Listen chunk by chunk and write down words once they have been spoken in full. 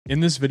In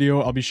this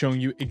video, I'll be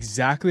showing you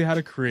exactly how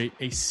to create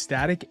a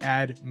static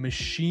ad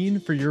machine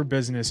for your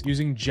business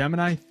using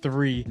Gemini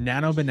 3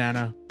 Nano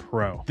Banana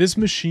Pro. This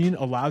machine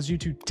allows you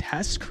to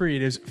test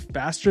creatives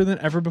faster than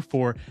ever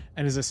before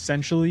and is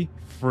essentially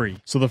free.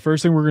 So the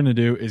first thing we're going to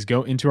do is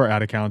go into our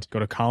ad account, go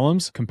to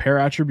columns, compare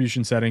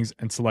attribution settings,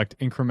 and select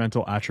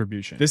incremental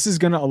attribution. This is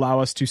going to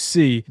allow us to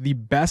see the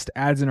best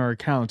ads in our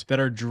account that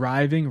are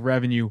driving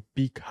revenue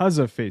because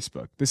of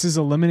Facebook. This is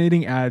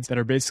eliminating ads that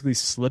are basically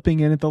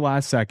slipping in at the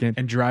last second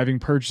and driving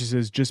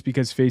purchases just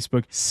because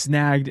Facebook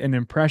snagged an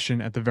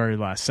impression at the very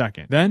last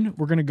second. Then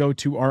we're going to go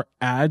to our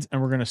ads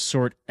and we're going to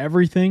sort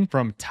everything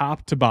from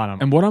top to bottom.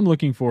 And what I'm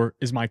looking for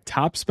is my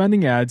top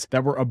spending ads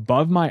that were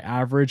above my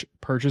average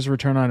purchase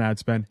return on ad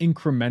spend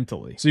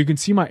incrementally. So you can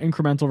see my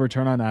incremental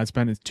return on ad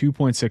spend is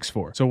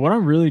 2.64. So what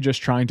I'm really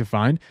just trying to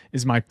find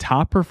is my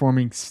top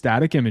performing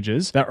static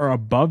images that are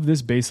above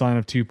this baseline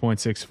of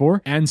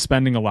 2.64 and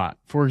spending a lot.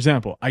 For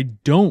example, I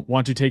don't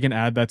want to take an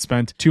ad that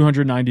spent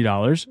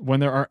 $290 when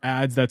there are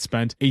ads that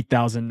spent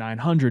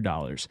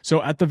 $8,900.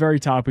 So at the very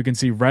top, we can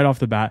see right off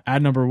the bat,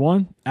 ad number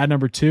 1, ad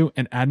number 2,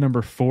 and ad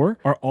number 4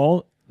 are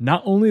all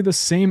not only the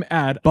same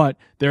ad, but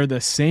they're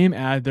the same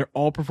ad. They're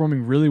all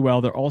performing really well.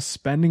 They're all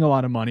spending a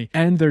lot of money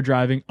and they're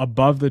driving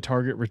above the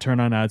target return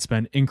on ad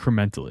spend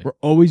incrementally. We're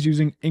always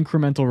using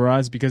incremental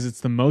ROAS because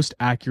it's the most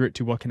accurate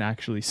to what can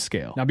actually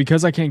scale. Now,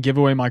 because I can't give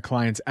away my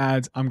clients'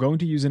 ads, I'm going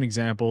to use an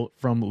example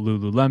from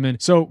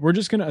Lululemon. So we're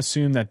just going to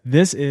assume that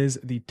this is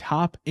the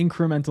top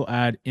incremental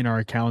ad in our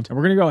account. And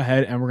we're going to go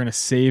ahead and we're going to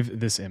save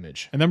this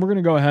image. And then we're going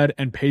to go ahead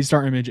and paste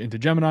our image into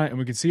Gemini. And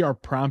we can see our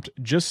prompt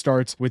just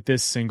starts with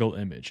this single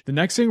image. The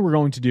next thing we're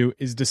going to do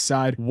is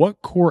decide what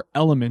core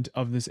element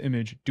of this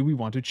image do we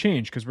want to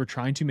change because we're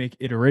trying to make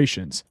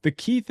iterations. The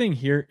key thing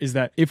here is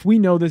that if we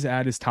know this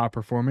ad is top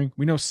performing,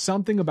 we know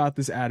something about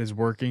this ad is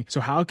working. So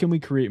how can we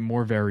create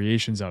more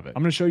variations of it?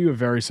 I'm going to show you a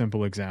very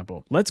simple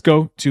example. Let's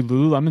go to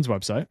Lululemon's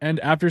website. And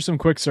after some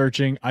quick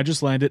searching, I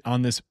just landed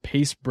on this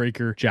pace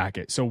breaker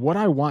jacket. So what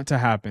I want to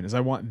happen is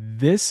I want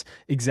this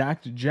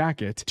exact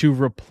jacket to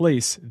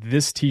replace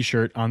this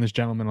t-shirt on this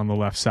gentleman on the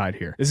left side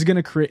here. This is going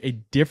to create a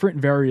different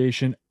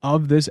variation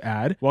of this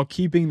ad while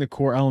keeping the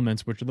core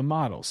elements, which are the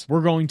models.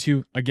 We're going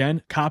to,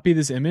 again, copy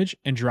this image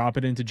and drop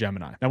it into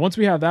Gemini. Now, once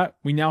we have that,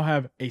 we now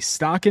have a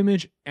stock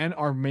image and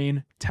our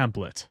main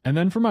template. And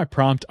then for my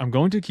prompt, I'm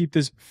going to keep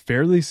this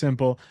fairly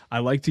simple. I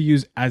like to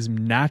use as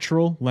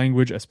natural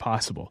language as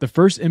possible. The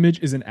first image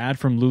is an ad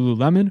from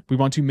Lululemon. We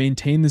want to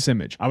maintain this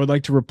image. I would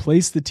like to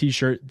replace the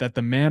t-shirt that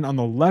the man on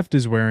the left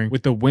is wearing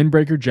with the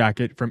windbreaker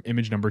jacket from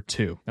image number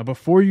 2. Now,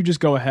 before you just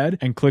go ahead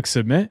and click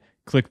submit,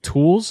 click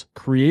Tools,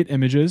 Create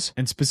Images,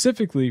 and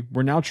specifically,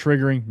 we're now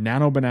triggering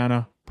Nano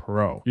Banana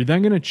Pro. You're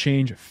then going to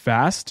change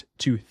fast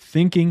to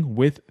Thinking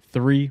with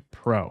 3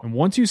 Pro. And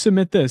once you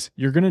submit this,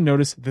 you're going to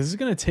notice this is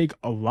going to take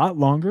a lot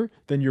longer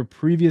than your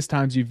previous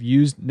times you've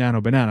used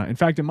Nano Banana. In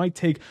fact, it might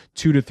take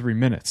 2 to 3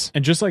 minutes.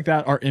 And just like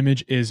that, our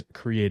image is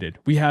created.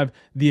 We have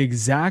the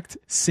exact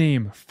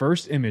same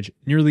first image,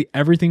 nearly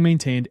everything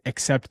maintained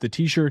except the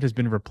t-shirt has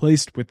been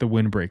replaced with the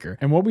windbreaker.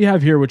 And what we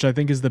have here, which I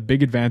think is the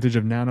big advantage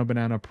of Nano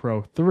Banana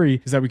Pro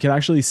 3, is that we can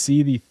actually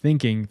see the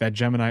thinking that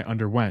Gemini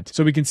underwent.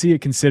 So we can see it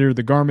considered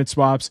the garment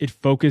swaps, it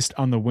focused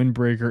on the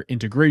windbreaker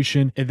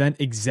integration, it then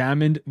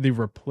examined the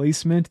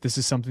replacement. This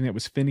is something that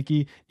was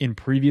finicky in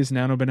previous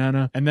Nano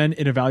Banana. And then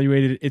it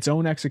evaluated its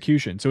own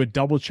execution. So it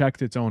double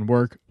checked its own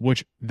work,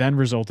 which then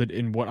resulted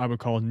in what I would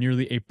call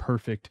nearly a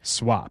perfect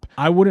swap.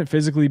 I wouldn't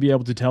physically be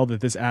able to tell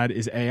that this ad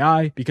is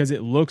AI because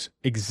it looks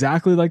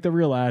exactly like the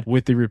real ad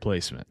with the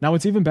replacement. Now,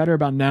 what's even better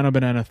about Nano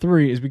Banana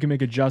 3 is we can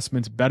make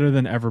adjustments better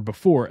than ever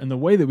before. And the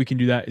way that we can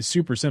do that is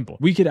super simple.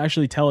 We could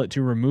actually tell it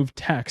to remove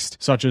text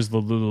such as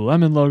the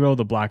Lululemon logo,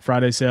 the Black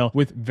Friday sale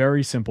with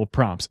very simple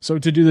prompts. So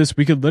to do this,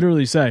 we could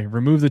literally say,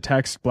 remove the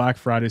text, Black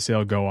Friday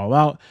sale, go all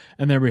out.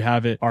 And there we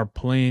have it, our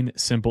plain,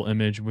 simple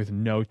image with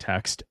no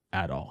text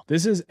at all.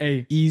 This is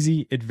a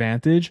easy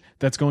advantage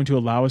that's going to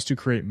allow us to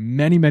create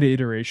many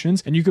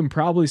iterations. And you can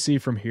probably see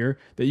from here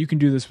that you can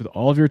do this with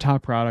all of your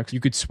top products. You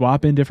could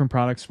swap in different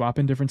products, swap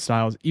in different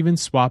styles, even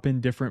swap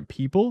in different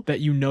people that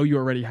you know you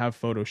already have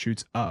photo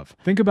shoots of.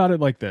 Think about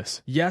it like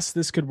this. Yes,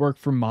 this could work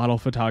for model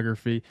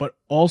photography, but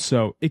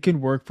also it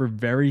can work for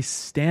very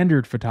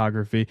standard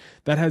photography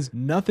that has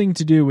nothing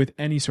to do with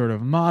any sort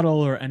of model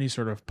or any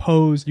sort of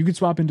pose. You can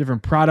swap in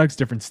different products,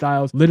 different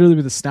styles, literally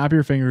with a snap of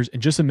your fingers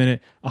in just a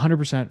minute,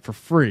 100% for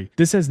free.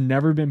 This has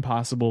never been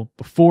possible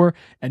before.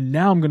 And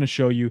now I'm going to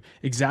show you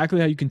exactly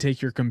how you can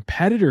take your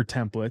competitor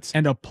templates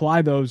and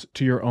apply those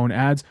to your own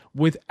ads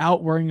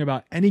without worrying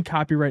about any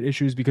copyright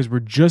issues because we're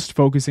just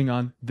focusing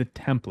on the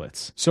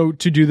templates. So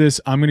to do this,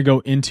 I'm going to go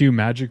into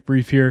Magic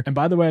Brief here. And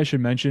by the way, I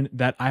should mention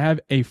that I have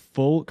a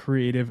full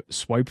creative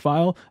swipe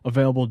file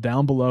available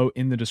down below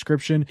in the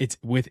description. It's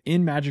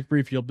within Magic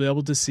Brief. You'll be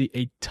able to see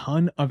a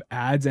ton of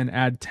ads and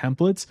ad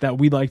templates that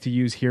we like to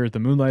use here at the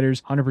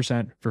Moonlighters,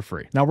 100% for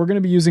free. Now we're going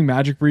to be using using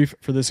Magic Brief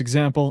for this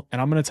example, and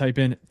I'm going to type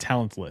in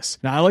Talentless.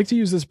 Now, I like to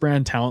use this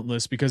brand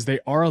Talentless because they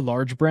are a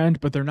large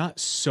brand, but they're not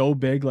so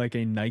big like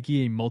a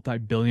Nike, a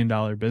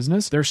multi-billion-dollar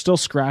business. They're still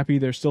scrappy.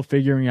 They're still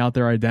figuring out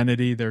their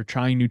identity. They're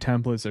trying new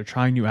templates. They're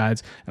trying new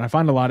ads, and I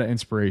find a lot of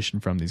inspiration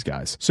from these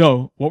guys.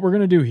 So what we're going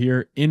to do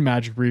here in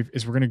Magic Brief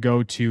is we're going to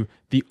go to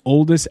the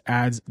oldest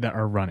ads that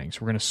are running.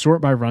 So we're going to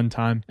sort by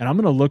runtime, and I'm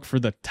going to look for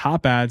the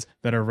top ads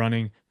that are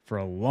running for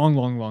a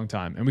long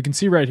time. And we can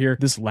see right here,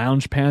 this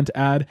lounge pant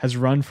ad has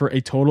run for a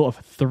total of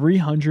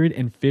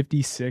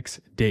 356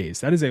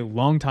 days. That is a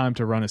long time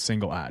to run a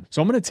single ad.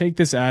 So I'm going to take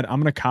this ad, I'm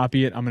going to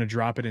copy it, I'm going to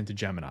drop it into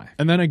Gemini.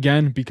 And then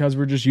again, because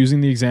we're just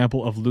using the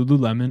example of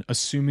Lululemon,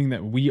 assuming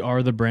that we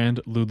are the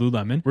brand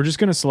Lululemon, we're just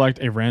going to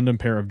select a random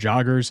pair of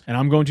joggers, and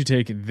I'm going to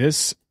take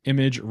this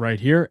image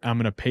right here. I'm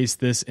going to paste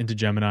this into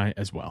Gemini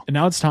as well. And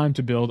now it's time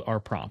to build our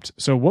prompt.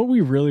 So what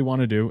we really want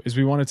to do is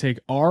we want to take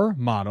our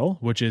model,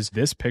 which is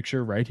this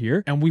picture right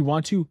here, and we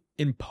want to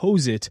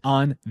impose it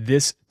on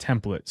this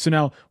template. So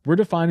now we're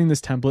defining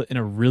this template in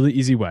a really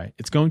easy way.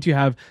 It's going to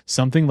have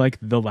something like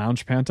the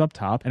lounge pant up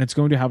top, and it's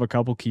going to have a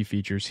couple key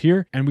features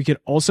here. And we could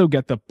also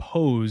get the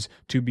pose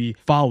to be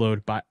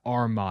followed by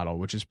our model,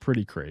 which is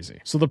pretty crazy.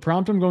 So the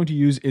prompt I'm going to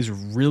use is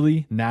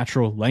really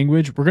natural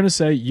language. We're going to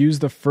say, use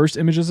the first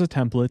image as a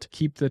template,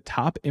 keep the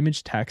top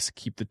image text,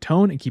 keep the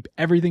tone, and keep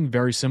everything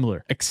very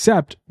similar,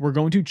 except we're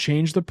going to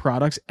change the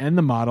products and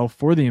the model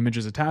for the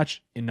images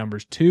attached in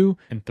numbers 2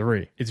 and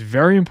 3. It's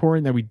very important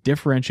that we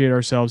differentiate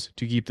ourselves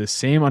to keep the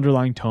same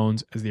underlying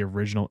tones as the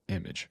original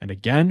image. And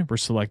again, we're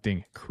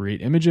selecting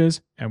create images,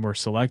 and we're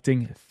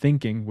selecting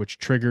thinking, which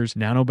triggers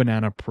Nano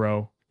Banana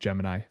Pro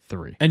Gemini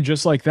 3. And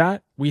just like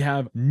that, we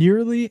have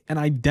nearly an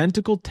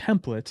identical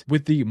template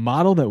with the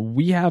model that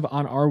we have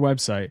on our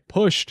website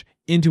pushed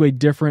into a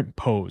different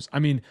pose. I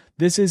mean,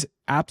 this is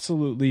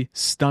absolutely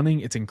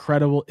stunning. It's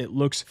incredible. It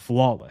looks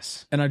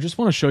flawless. And I just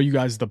want to show you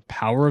guys the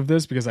power of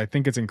this because I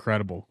think it's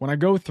incredible. When I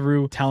go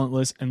through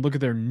Talentless and look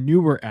at their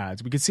newer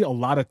ads, we can see a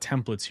lot of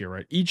templates here,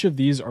 right? Each of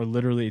these are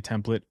literally a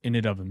template in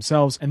and of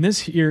themselves. And this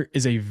here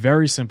is a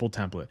very simple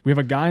template. We have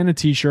a guy in a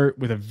t-shirt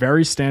with a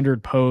very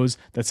standard pose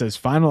that says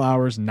final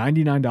hours,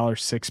 $99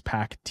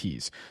 six-pack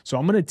tees. So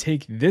I'm going to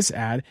take this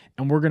ad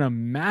and we're going to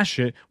mash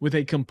it with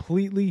a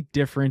completely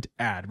different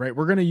ad, right?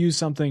 We're going to use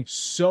something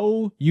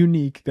so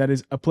unique that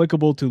is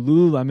applicable to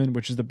Lululemon,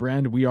 which is the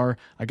brand we are,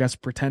 I guess,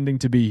 pretending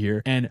to be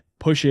here, and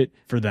push it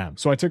for them.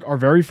 So I took our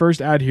very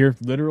first ad here,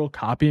 literal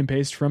copy and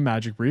paste from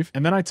Magic Brief,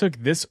 and then I took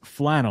this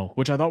flannel,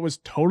 which I thought was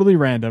totally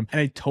random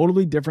and a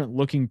totally different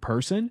looking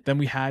person than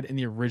we had in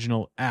the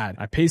original ad.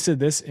 I pasted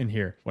this in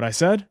here. What I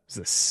said is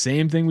the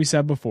same thing we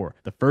said before.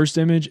 The first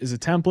image is a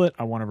template.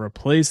 I want to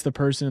replace the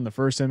person in the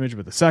first image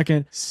with the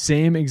second.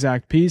 Same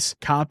exact piece.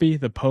 Copy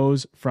the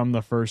pose from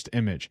the first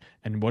image.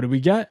 And what do we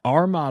get?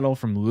 Our model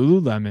from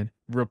Lululemon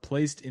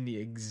replaced in the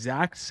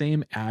exact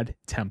same ad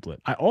template.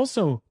 I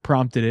also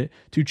prompted it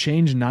to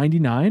change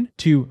 99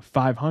 to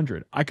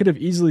 500. I could have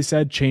easily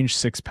said change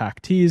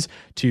six-pack tees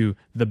to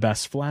the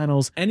best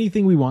flannels,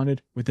 anything we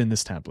wanted within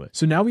this template.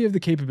 So now we have the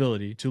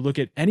capability to look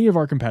at any of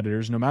our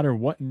competitors, no matter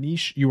what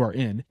niche you are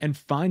in, and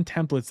find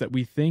templates that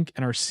we think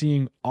and are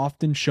seeing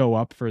often show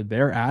up for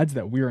their ads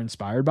that we are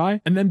inspired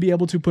by, and then be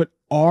able to put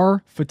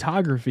our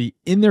photography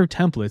in their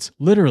templates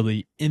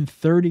literally in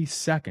 30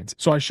 seconds.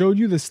 So I showed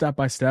you the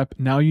step-by-step.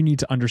 Now you need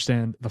to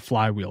understand the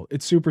flywheel.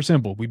 It's super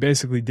simple. We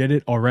basically did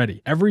it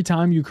already. Every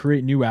time you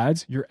create new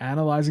ads, you're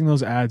analyzing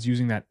those ads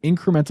using that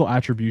incremental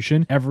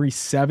attribution every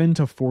 7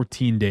 to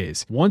 14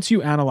 days. Once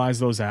you analyze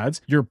those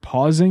ads, you're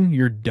pausing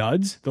your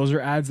duds. Those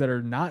are ads that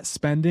are not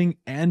spending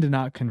and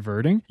not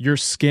converting. You're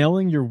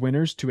scaling your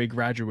winners to a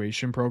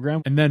graduation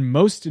program. And then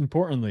most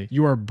importantly,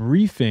 you are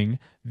briefing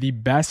the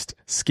best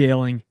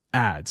scaling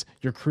ads.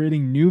 You're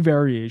creating new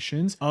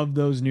variations of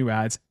those new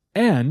ads.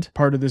 And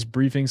part of this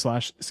briefing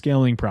 /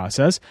 scaling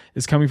process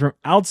is coming from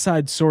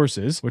outside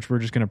sources, which we're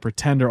just going to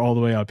pretend are all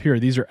the way up here.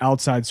 These are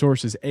outside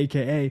sources,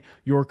 AKA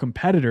your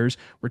competitors.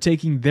 We're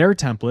taking their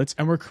templates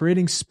and we're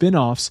creating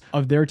spin-offs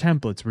of their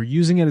templates. We're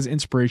using it as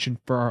inspiration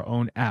for our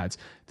own ads.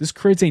 This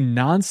creates a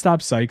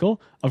nonstop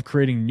cycle of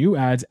creating new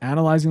ads,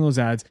 analyzing those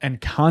ads,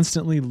 and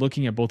constantly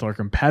looking at both our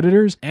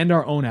competitors and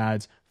our own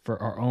ads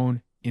for our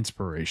own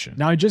inspiration.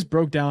 Now, I just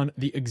broke down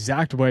the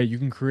exact way you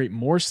can create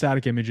more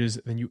static images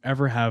than you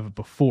ever have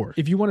before.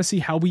 If you want to see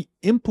how we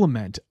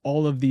implement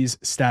all of these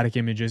static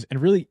images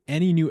and really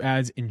any new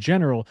ads in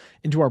general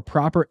into our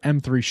proper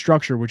M3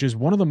 structure, which is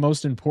one of the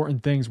most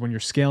important things when you're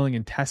scaling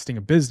and testing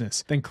a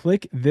business, then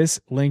click this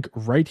link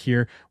right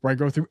here where I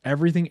go through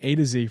everything A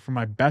to Z for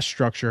my best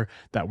structure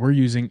that we're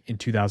using in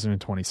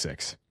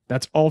 2026.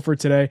 That's all for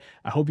today.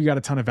 I hope you got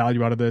a ton of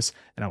value out of this,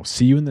 and I will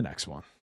see you in the next one.